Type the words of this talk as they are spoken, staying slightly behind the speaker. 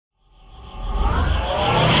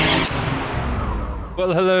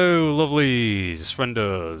Well, hello, lovelies,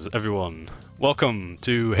 friendos, everyone. Welcome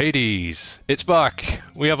to Hades. It's back.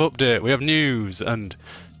 We have update, we have news, and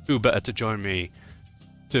who better to join me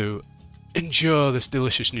to endure this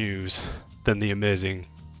delicious news than the amazing,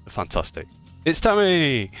 the fantastic. It's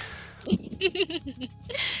Tammy!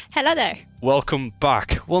 Hello there. Welcome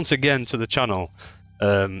back once again to the channel.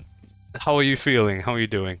 How are you feeling? How are you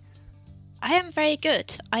doing? I am very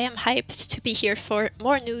good. I am hyped to be here for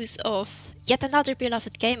more news of yet another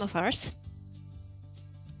beloved game of ours.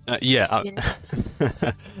 Yeah.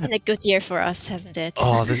 Been a good year for us, hasn't it?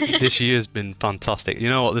 Oh, this year's been fantastic. You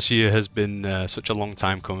know what? This year has been such a long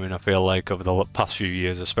time coming. I feel like over the past few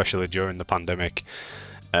years, especially during the pandemic.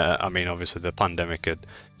 I mean, obviously the pandemic had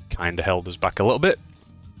kind of held us back a little bit.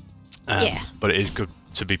 Yeah. But it is good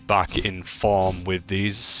to be back in form with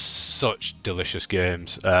these such delicious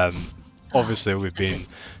games. Obviously, we've been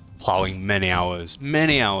plowing many hours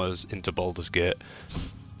into Baldur's Gate,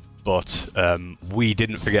 but we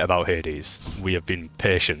didn't forget about Hades. We have been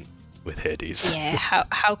patient with Hades. Yeah,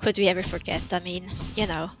 how could we ever forget? I mean, you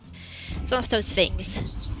know, it's one of those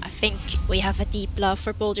things. I think we have a deep love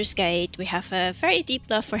for Baldur's Gate, we have a very deep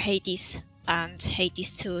love for Hades, and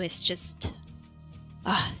Hades 2 is just...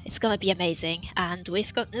 it's gonna be amazing, and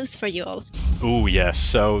we've got news for you all. Oh yes,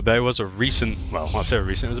 so there was a recent, well, I say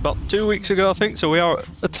recent, it was about 2 weeks ago I think, so we are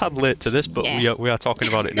a tad late to this, but yeah. we are talking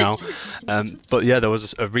about it now. But yeah, there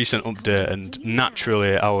was a recent update, and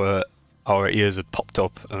naturally our ears had popped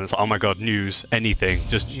up, and it's like, oh my god, news, anything,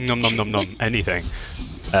 just nom nom nom nom, anything.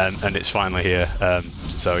 And it's finally here,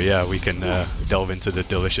 so yeah, we can delve into the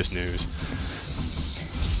delicious news.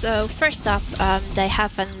 So first up, they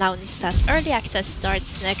have announced that early access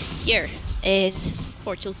starts next year in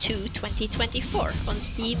Portal 2 2024 on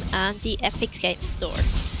Steam and the Epic Games Store.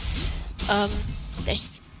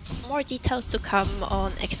 There's more details to come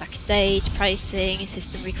on exact date, pricing,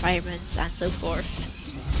 system requirements, and so forth.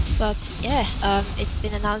 But yeah, it's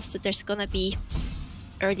been announced that there's gonna be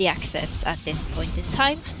early access at this point in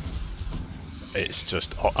time. It's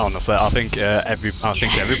just, honestly, I think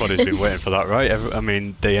everybody's been waiting for that, right? I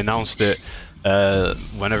mean, they announced it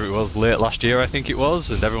whenever it was, late last year, I think it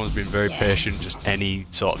was, and everyone's been very patient, just any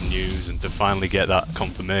sort of news, and to finally get that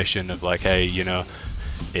confirmation of like, hey, you know,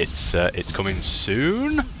 it's coming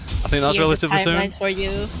soon. I think that's relatively soon. For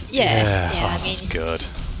you. Yeah, oh, I mean, that's good.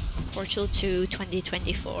 Portal 2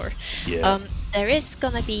 2024. Yeah. There is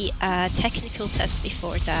gonna be a technical test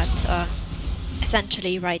before that.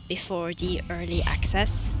 Essentially right before the early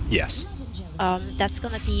access. Yes. That's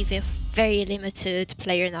gonna be with very limited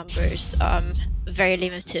player numbers, very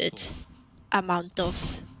limited amount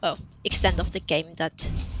of, extent of the game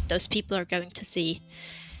that those people are going to see.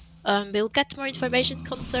 We'll get more information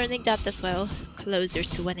concerning that as well, closer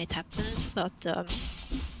to when it happens, but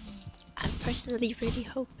I'm personally really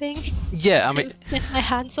hoping to get my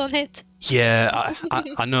hands on it. Yeah,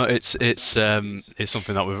 I know it's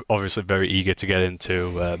something that we're obviously very eager to get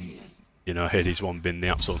into. You know, Hades 1 being the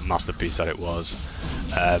absolute masterpiece that it was.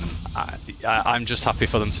 I'm just happy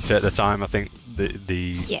for them to take the time. I think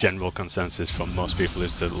the general consensus from most people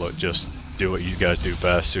is to look, just do what you guys do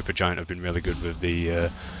best. Supergiant have been really good with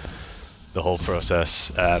the whole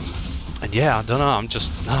process. And yeah, I don't know. I'm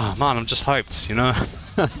just hyped. You know.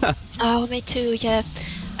 Oh, me too. Yeah,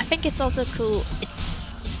 I think it's also cool.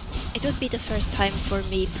 It would be the first time for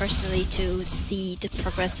me personally to see the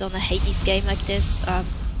progress on a Hades game like this.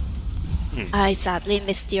 I sadly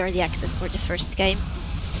missed the early access for the first game.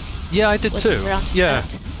 Yeah, I did too. Yeah.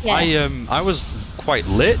 Yeah. I was quite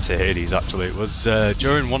late to Hades actually. It was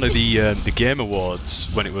during one of the Game Awards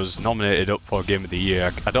when it was nominated up for Game of the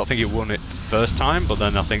Year. I don't think it won it the first time, but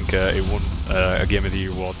then I think it won a Game of the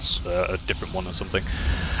Year awards, a different one or something.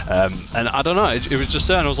 And I don't know, it was just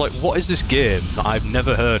there, and I was like, what is this game that I've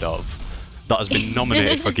never heard of that has been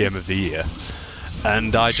nominated for Game of the Year?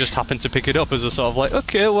 And I just happened to pick it up as a sort of like,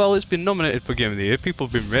 okay, well, it's been nominated for Game of the Year, people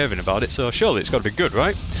have been raving about it, so surely it's got to be good,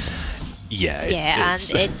 right? Yeah,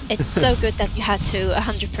 it's so good that you had to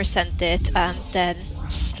 100% it and then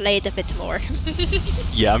play it a bit more.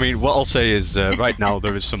 Yeah, I mean, what I'll say is right now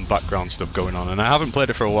there is some background stuff going on, and I haven't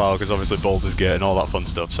played it for a while because obviously Baldur's Gate and all that fun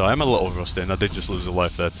stuff, so I'm a little rusty, and I did just lose a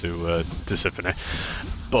life there to Symphony.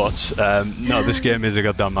 But no, this game is a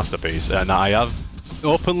goddamn masterpiece, and I have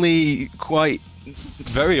openly,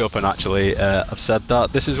 very open actually, I've said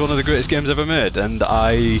that this is one of the greatest games ever made, and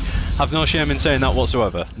I have no shame in saying that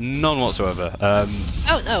whatsoever. None whatsoever.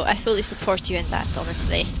 Oh no, I fully support you in that,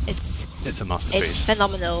 honestly. It's a masterpiece. It's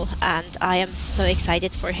phenomenal, and I am so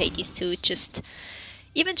excited for Hades 2.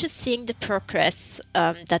 Even just seeing the progress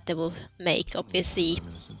that they will make. Obviously,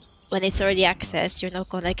 when it's early access, you're not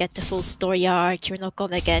gonna get the full story arc, you're not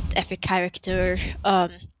gonna get every character.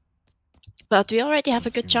 But we already have a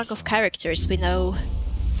good chunk of characters. We know,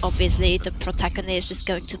 obviously, the protagonist is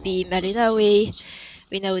going to be Melinoe.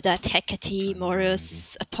 We know that Hecate,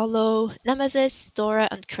 Morus, Apollo, Nemesis, Dora,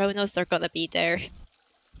 and Kronos are gonna be there.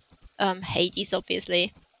 Hades,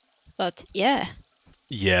 obviously. But yeah.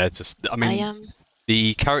 Yeah, I mean,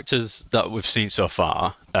 the characters that we've seen so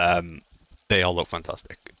far, they all look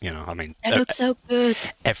fantastic. You know, I mean, they look so good.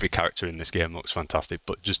 Every character in this game looks fantastic,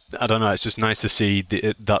 but just, I don't know, it's just nice to see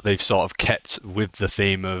that they've sort of kept with the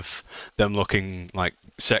theme of them looking like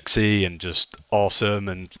sexy and just awesome.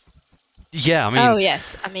 And yeah, I mean, oh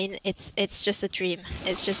yes, I mean it's just a dream.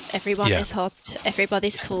 It's just everyone is hot,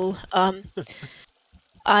 everybody's cool.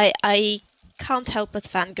 I can't help but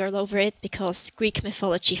fangirl over it because Greek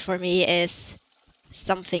mythology for me is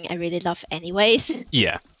something I really love anyways.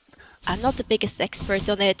 Yeah. I'm not the biggest expert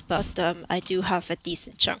on it, but I do have a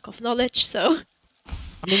decent chunk of knowledge, so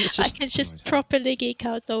I mean, it's just, I can just properly geek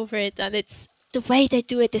out over it, and it's the way they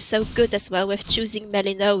do it is so good as well with choosing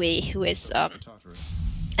Melinoe, who is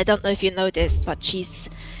I don't know if you know this, but she's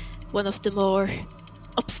one of the more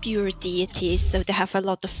obscure deities, so they have a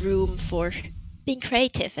lot of room for being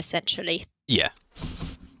creative, essentially. Yeah.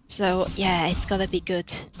 So yeah, it's gonna be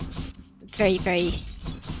good. Very, very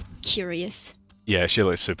curious. Yeah, she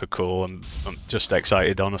looks super cool. I'm just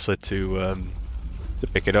excited, honestly, to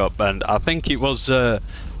pick it up. And I think it was a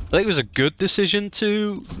good decision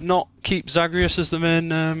to not keep Zagreus as the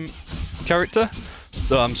main character.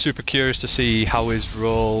 Though I'm super curious to see how his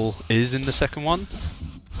role is in the second one.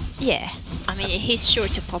 Yeah, I mean, he's sure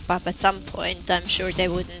to pop up at some point. I'm sure they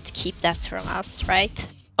wouldn't keep that from us, right?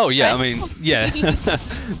 Oh yeah, right? I mean, yeah,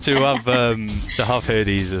 to have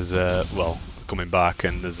Hades as well coming back,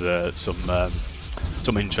 and there's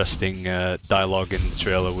some interesting dialogue in the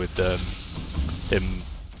trailer with him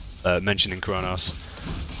mentioning Kronos.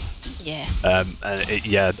 Yeah.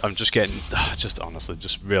 Yeah, I'm just getting honestly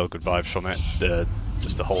just real good vibes from it.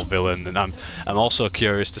 Just the whole villain, and I'm also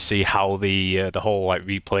curious to see how the whole like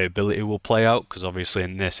replayability will play out, because obviously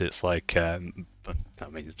in this it's like I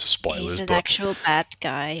mean, spoilers. He's an actual bad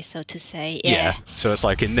guy, so to say. Yeah. So it's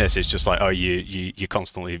like in this, it's just like, oh, you're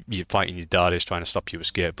constantly fighting your dad is trying to stop you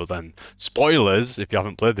escape, but then spoilers if you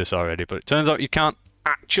haven't played this already. But it turns out you can't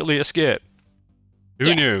actually escape.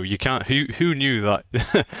 Who knew? You can't. Who knew that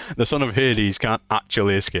the son of Hades can't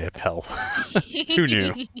actually escape hell? Who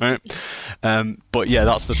knew, right? But yeah,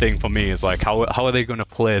 that's the thing for me, is like, how are they going to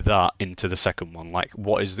play that into the second one? Like,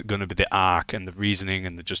 what is going to be the arc and the reasoning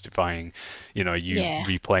and the justifying,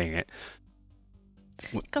 replaying it?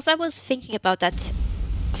 Because I was thinking about that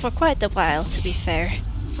for quite a while, to be fair.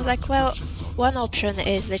 I was like, well, one option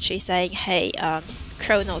is literally saying, hey,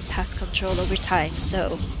 Kronos has control over time,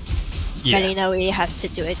 so Melinoe has to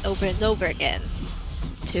do it over and over again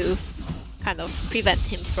to kind of prevent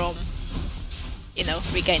him from,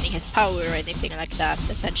 regaining his power or anything like that.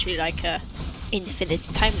 Essentially like a infinite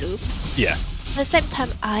time loop. Yeah. At the same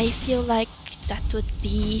time, I feel like that would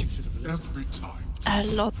be a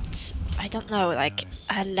lot, I don't know, like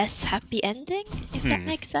a less happy ending, if that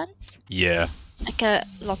makes sense. Yeah. Like a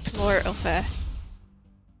lot more of a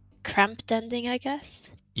cramped ending, I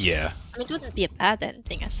guess. Yeah. I mean, it wouldn't be a bad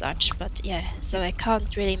ending as such, but yeah, so I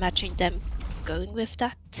can't really imagine them going with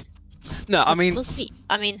that. No, but I mean... we'll see.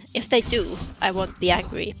 I mean, if they do, I won't be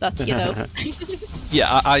angry, but, Yeah,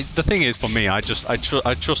 the thing is, for me, I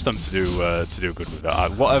trust them to do good with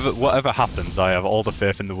it. Whatever happens, I have all the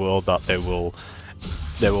faith in the world that they will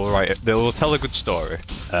tell a good story.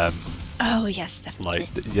 Oh, yes, definitely.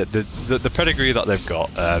 Like, the pedigree that they've got,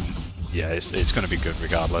 it's going to be good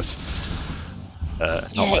regardless.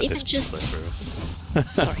 Yeah, even just...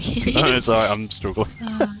 Sorry. No, it's alright, I'm struggling.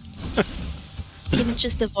 Even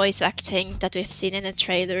just the voice acting that we've seen in the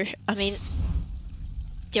trailer, I mean,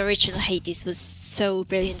 the original Hades was so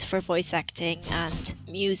brilliant for voice acting and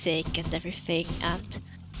music and everything, and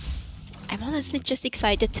I'm honestly just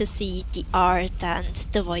excited to see the art and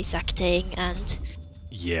the voice acting and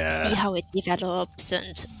see how it develops,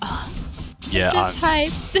 and I'm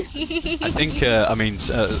hyped. I think I mean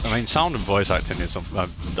sound and voice acting is something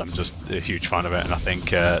I'm just a huge fan of it, and I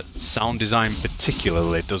think sound design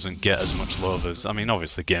particularly doesn't get as much love as, I mean,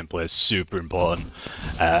 obviously gameplay is super important.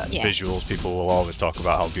 Visuals, people will always talk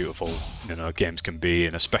about how beautiful games can be,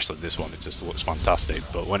 and especially this one, it just looks fantastic.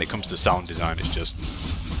 But when it comes to sound design, it's just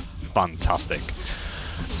fantastic.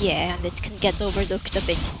 Yeah, and it can get overlooked a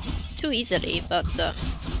bit too easily, but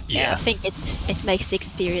I think it makes the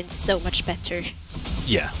experience so much better.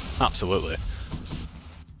 Yeah, absolutely.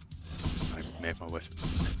 I made my way.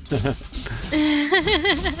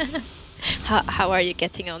 How are you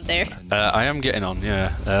getting on there? I am getting on,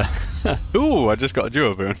 yeah. Ooh, I just got a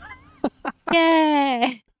duo boon.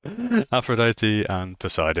 Yay! Aphrodite and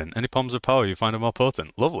Poseidon. Any palms of power you find are more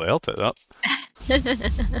potent. Lovely, I'll take that.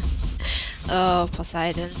 Oh,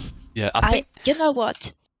 Poseidon. Yeah, I think. You know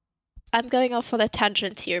what? I'm going off on a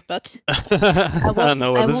tangent here, but I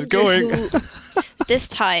know where I this is wonder going. who this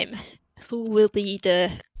time who will be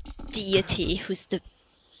the deity who's the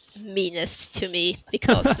meanest to me,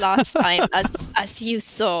 because last time, as you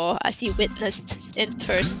witnessed in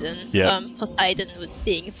person, Yeah. Poseidon was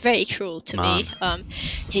being very cruel to me.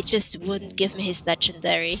 He just wouldn't give me his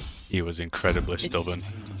legendary. He was incredibly stubborn.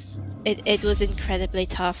 It was incredibly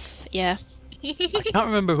tough, yeah. I can't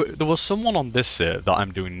remember there was someone on this set that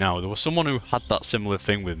I'm doing now. There was someone who had that similar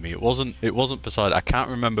thing with me. It wasn't Poseidon. I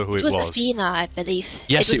can't remember who it was. It was Athena, I believe.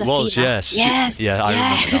 Yes, it was. Yes. Yes. Yeah, I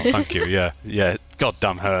remember now. Thank you. Yeah, yeah. God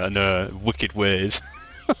damn her and her wicked ways.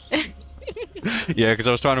 Yeah, because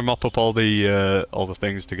I was trying to mop up all the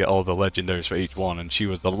things to get all the legendaries for each one, and she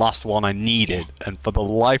was the last one I needed. Yeah. And for the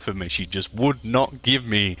life of me, she just would not give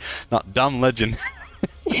me that damn legend.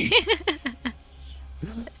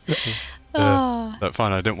 That's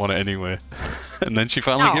fine, I didn't want it anyway. And then she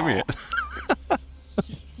finally gave me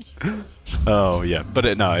it. Oh yeah, but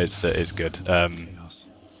it's good.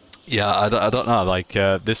 Yeah, I don't know. Like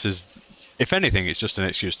this is, if anything, it's just an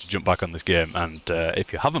excuse to jump back on this game. And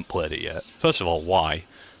if you haven't played it yet, first of all, why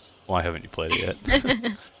haven't you played it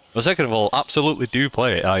yet? Well, second of all, absolutely do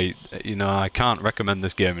play it. I can't recommend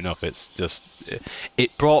this game enough. It's just,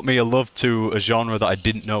 it brought me a love to a genre that I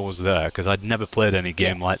didn't know was there, because I'd never played any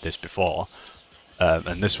game like this before,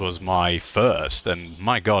 and this was my first. And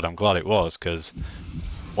my God, I'm glad it was, because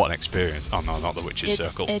what an experience! Oh no, not the Witch's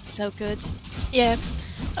Circle. It's so good. Yeah,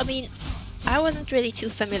 I mean, I wasn't really too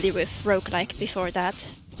familiar with roguelike before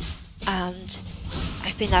that, and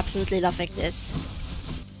I've been absolutely loving this.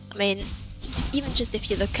 I mean, even just if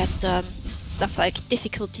you look at stuff like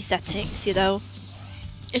difficulty settings,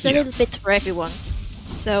 there's a little bit for everyone.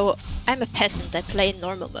 So I'm a peasant, I play in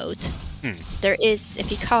normal mode. There is,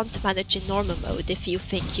 if you can't manage in normal mode, if you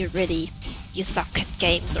think you suck at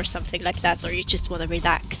games or something like that, or you just want to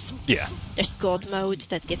relax. Yeah. There's God mode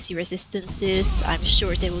that gives you resistances. I'm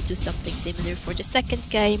sure they will do something similar for the second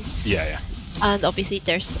game. Yeah. And obviously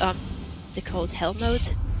there's what's it called, Hell mode,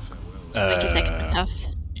 to make it extra tough.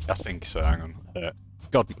 I think so. Hang on.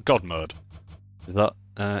 God mode. Is that?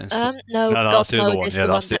 No, God mode is the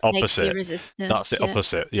one that opposite. makes you resistant. That's the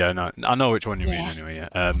opposite. Yeah, no, I know which one you mean anyway.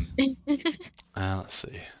 Yeah. Let's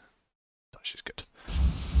see. She's good.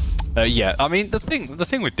 Yeah, I mean the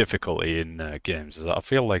thing with difficulty in games is that I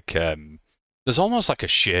feel like there's almost like a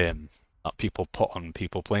shame that people put on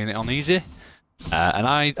people playing it on easy. And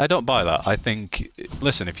I don't buy that. I think,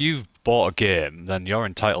 listen, if you've bought a game, then you're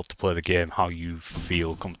entitled to play the game how you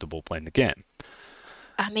feel comfortable playing the game.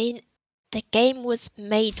 I mean, the game was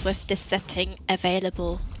made with this setting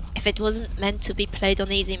available. If it wasn't meant to be played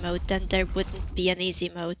on easy mode, then there wouldn't be an easy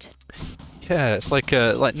mode. Yeah, it's like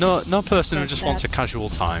no person who just wants a casual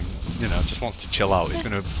time, just wants to chill out is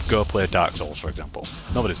going to go play Dark Souls, for example.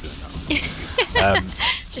 Nobody's doing that.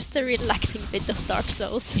 Just a relaxing bit of Dark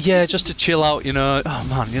Souls. Yeah, just to chill out, oh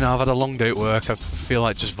man, I've had a long day at work, I feel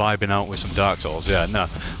like just vibing out with some Dark Souls. Yeah, no,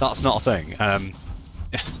 that's not a thing.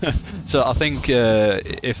 So I think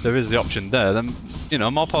if there is the option there, then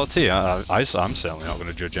more power to you. I'm certainly not going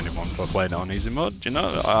to judge anyone for playing it on easy mode.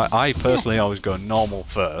 I personally always go normal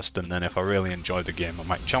first, and then if I really enjoy the game, I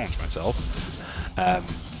might challenge myself.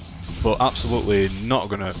 But absolutely not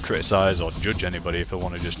going to criticise or judge anybody if they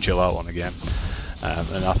want to just chill out on a game.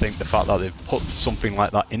 And I think the fact that they've put something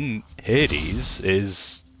like that in Hades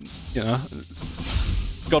is,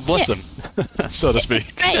 God bless them, so to speak.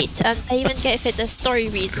 It's great, and they even gave it a story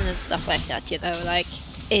reason and stuff like that. Like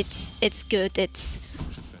it's good. It's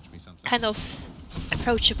kind of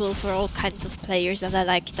approachable for all kinds of players, and I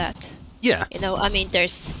like that. Yeah. I mean,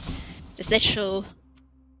 there's literal,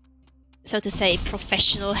 so to say,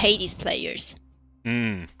 professional Hades players,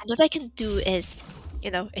 and what I can do is,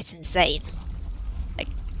 it's insane. Like,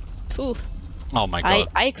 phew. Oh my God.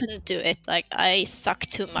 I couldn't do it. Like, I suck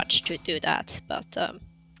too much to do that, but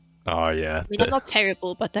oh yeah. I mean, I'm not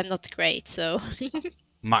terrible, but I'm not great, so.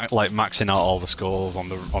 Like maxing out all the scores on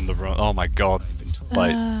the run. Oh my God,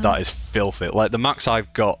 like that is filthy. Like the max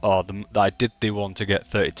I've got, I did the one to get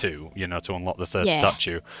 32, to unlock the third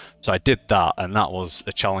statue. So I did that, and that was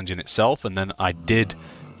a challenge in itself. And then I did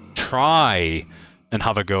try and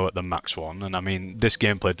have a go at the max one. And I mean, this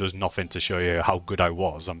gameplay does nothing to show you how good I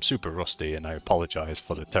was. I'm super rusty, and I apologise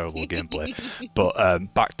for the terrible gameplay.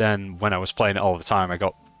 But back then, when I was playing it all the time, I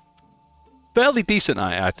got fairly decent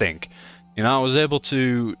at it, I think. You know, I was able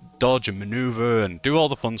to dodge and maneuver and do all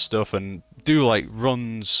the fun stuff and do like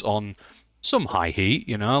runs on some high heat,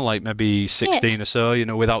 you know, like maybe Yeah. 16 or so, you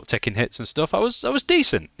know, without taking hits and stuff. I was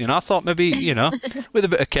decent, you know. I thought maybe, you know, with a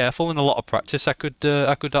bit of careful and a lot of practice, I could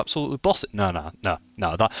absolutely boss it. No.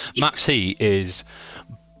 That max heat is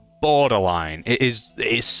borderline. It is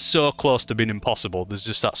so close to being impossible. There's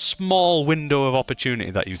just that small window of opportunity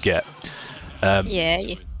that you get. Yeah,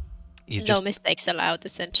 You no just mistakes allowed,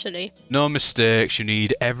 essentially. no mistakes. You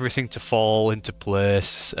need everything to fall into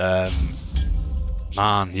place.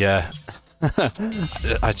 Man, yeah.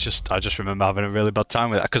 I just remember having a really bad time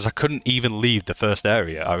with that because I couldn't even leave the first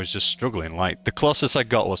area. I was just struggling. Like the closest I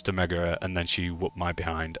got was to Mega, and then she whooped my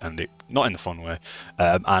behind, and it not in the fun way.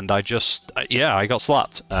 And I just yeah, I got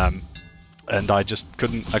slapped. And I just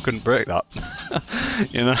couldn't break that.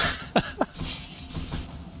 You know.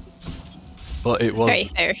 But it was Very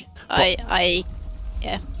fair.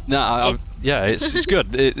 Yeah. no, yeah, it's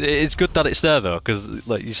good. It's good that it's there though, because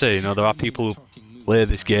like you say, you know, there are people who play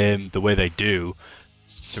this game the way they do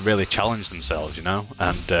to really challenge themselves, you know,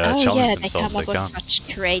 and Oh challenge yeah, they themselves come up they with can.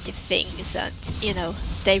 such creative things, and you know,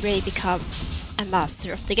 they really become a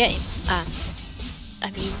master of the game. And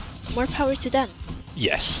I mean, more power to them.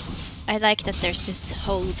 Yes. I like that there's this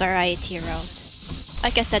whole variety around.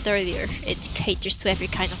 Like I said earlier, it caters to every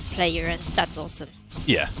kind of player, and that's awesome.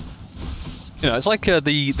 Yeah. You know, it's like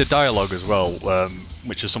the dialogue as well,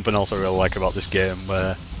 which is something else I really like about this game,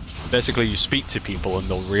 where basically you speak to people and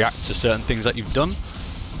they'll react to certain things that you've done.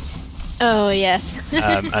 Oh yes.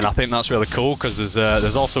 And I think that's really cool because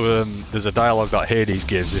there's also there's a dialogue that Hades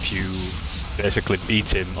gives if you basically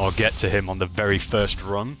beat him or get to him on the very first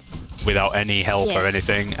run without any help or Yeah.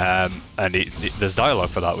 anything, and there's dialogue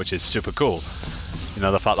for that, which is super cool. You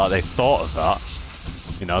know, the fact that they thought of that.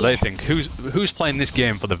 You know, they Yeah. think who's playing this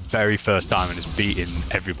game for the very first time and is beating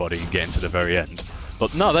everybody and getting to the very end.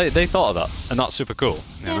 But no, they thought of that, and that's super cool.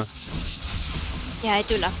 You Yeah. know? Yeah, I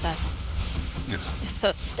do love that. Yeah.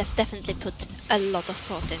 They've definitely put a lot of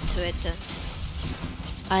thought into it, and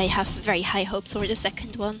I have very high hopes for the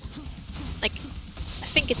second one. Like, I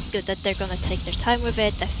think it's good that they're gonna take their time with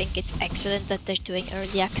it. I think it's excellent that they're doing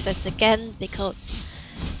early access again, because,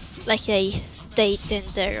 like they state in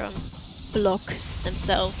their blog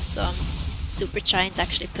themselves, Supergiant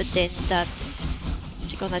actually put in that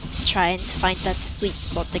they're gonna try and find that sweet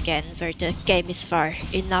spot again, where the game is far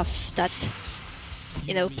enough that,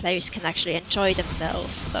 you know, players can actually enjoy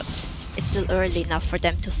themselves, but it's still early enough for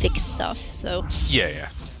them to fix stuff. So Yeah.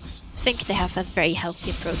 I think they have a very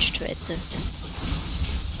healthy approach to it, and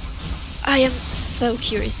I am so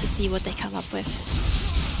curious to see what they come up with.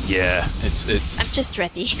 Yeah. It's I'm just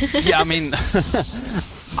ready. yeah.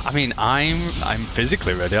 I'm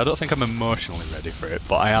physically ready. I don't think I'm emotionally ready for it,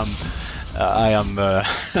 but I am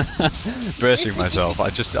bracing myself. I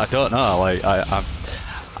don't know. Like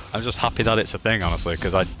I'm just happy that it's a thing, honestly,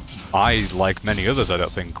 because I like many others, I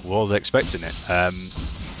don't think was expecting it.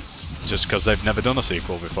 Just because they've never done a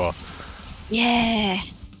sequel before. Yeah,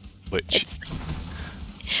 Which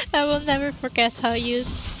I will never forget how you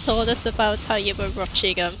told us about how you were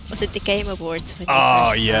watching was it the Game Awards when you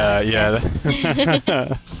oh first yeah.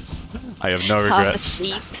 I have no half regrets.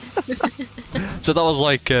 asleep. So that was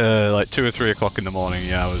like 2 or 3 o'clock in the morning.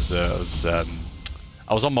 Yeah,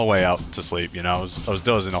 I was on my way out to sleep. You know, I was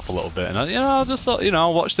dozing off a little bit, and I just thought, you know,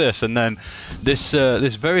 I'll watch this, and then this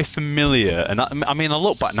very familiar, and I mean, I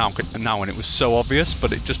look back now and it was so obvious,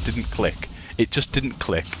 but it just didn't click. It just didn't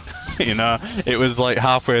click. You know, it was like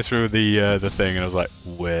halfway through the thing, and I was like,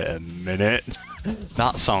 wait a minute,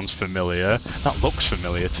 that sounds familiar. That looks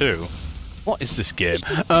familiar too. What is this game?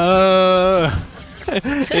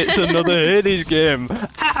 It's another Hades game.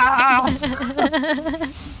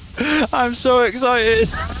 I'm so excited.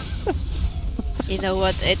 You know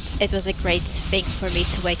what? It was a great thing for me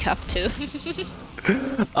to wake up to.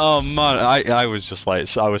 Oh man, I was just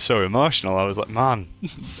like, I was so emotional. I was like, man,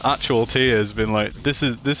 actual tears. Been like, this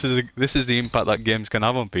is the impact that games can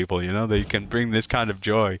have on people. You know, they can bring this kind of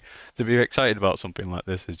joy. To be excited about something like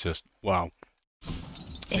this is just wow. It's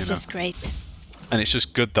You know. just great. And it's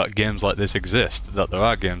just good that games like this exist. That there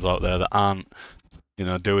are games out there that aren't, you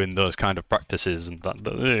know, doing those kind of practices and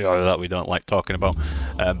that we don't like talking about.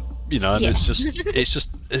 You know, and Yeah. it's just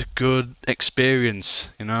a good experience.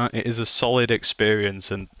 You know, it is a solid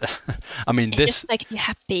experience, and I mean It this. just makes you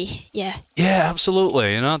happy. Yeah. Yeah,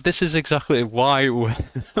 absolutely. You know, this is exactly why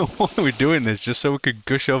we're doing this, just so we could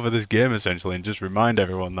gush over this game essentially, and just remind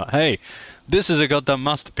everyone that hey, this is a goddamn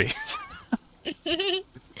masterpiece.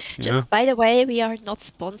 You know? Just by the way, we are not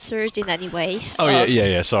sponsored in any way. Oh yeah, yeah,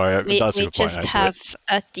 yeah. Sorry, that's a We good point just actually. have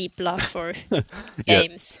a deep love for Yeah,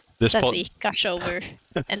 games this that pod we gush over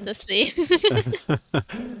endlessly.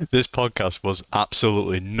 this podcast was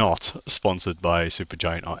absolutely not sponsored by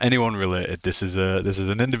Supergiant or anyone related. This is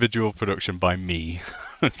an individual production by me.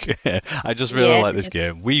 Okay, I just really Yeah, like this this is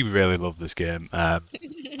game. We really love this game, and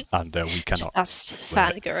we just cannot us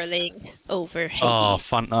wait. fangirling over Oh,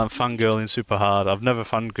 Hades. I'm fangirling super hard. I've never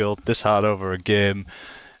fangirled this hard over a game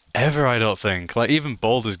ever, I don't think. Like, even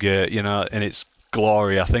Baldur's Gate, you know, in its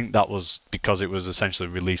glory, I think that was because it was essentially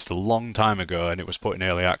released a long time ago and it was put in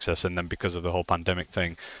early access, and then because of the whole pandemic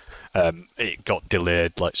thing, it got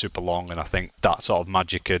delayed like super long, and I think that sort of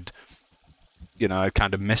magic had, you know,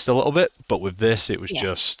 kind of missed a little bit. But with this, it was Yeah.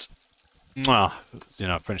 just, mwah, you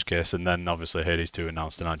know, French kiss, and then obviously Hades 2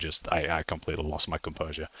 announced, and I completely lost my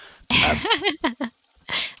composure. Um,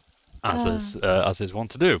 Uh, as is one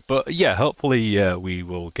to do. But yeah, hopefully we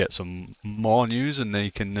will get some more news, and they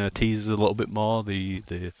can tease a little bit more the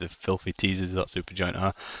filthy teasers that Supergiant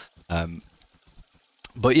are.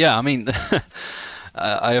 But yeah, I mean,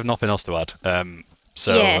 I have nothing else to add.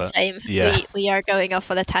 So yeah, same. yeah, We are going off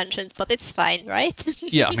on a tangent, but it's fine, right?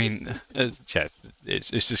 yeah. I mean, yeah, it's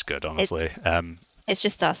just good, honestly. It's it's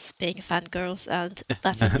just us being fangirls, and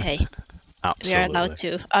that's okay. We are allowed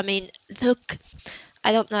Absolutely. to. I mean, look,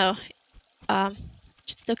 I don't know. Um,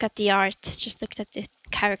 just look at the art. Just look at the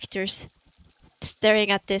characters. Staring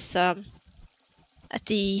at this at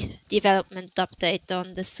the development update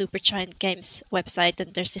on the Supergiant Games website,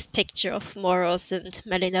 and there's this picture of Moros and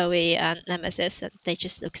Melinoe and Nemesis, and they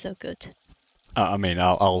just look so good. I mean,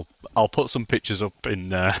 I'll put some pictures up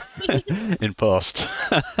in in post,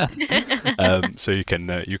 so you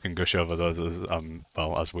can gush over those as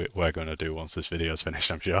well as we're going to do once this video is finished,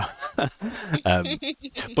 I'm sure.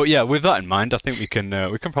 But yeah, with that in mind, I think we can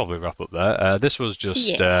probably wrap up there. This was just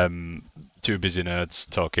Yeah. two busy nerds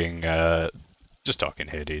talking. Just talking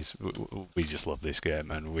Hades. We just love this game,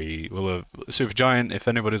 and we love Supergiant. If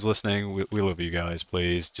anybody's listening, we love you guys.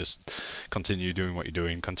 Please just continue doing what you're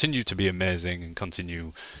doing. Continue to be amazing, and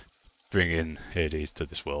continue bringing Hades to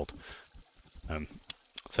this world.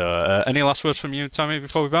 Any last words from you, Tammy,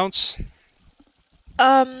 before we bounce?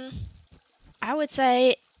 I would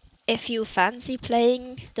say if you fancy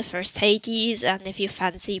playing the first Hades and if you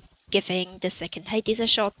fancy giving the second Hades a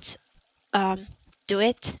shot, do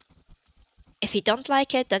it. If you don't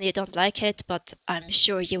like it, then you don't like it, but I'm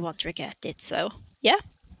sure you won't regret it. So, yeah.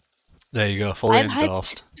 There you go, fully I'm hyped.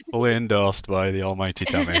 endorsed. Fully endorsed by the almighty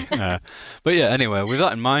Tammy. But yeah, anyway, with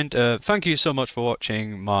that in mind, thank you so much for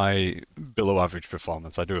watching my below average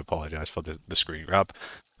performance. I do apologise for the screen grab.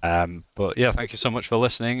 But yeah, thank you so much for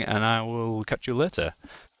listening, and I will catch you later.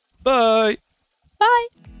 Bye! Bye!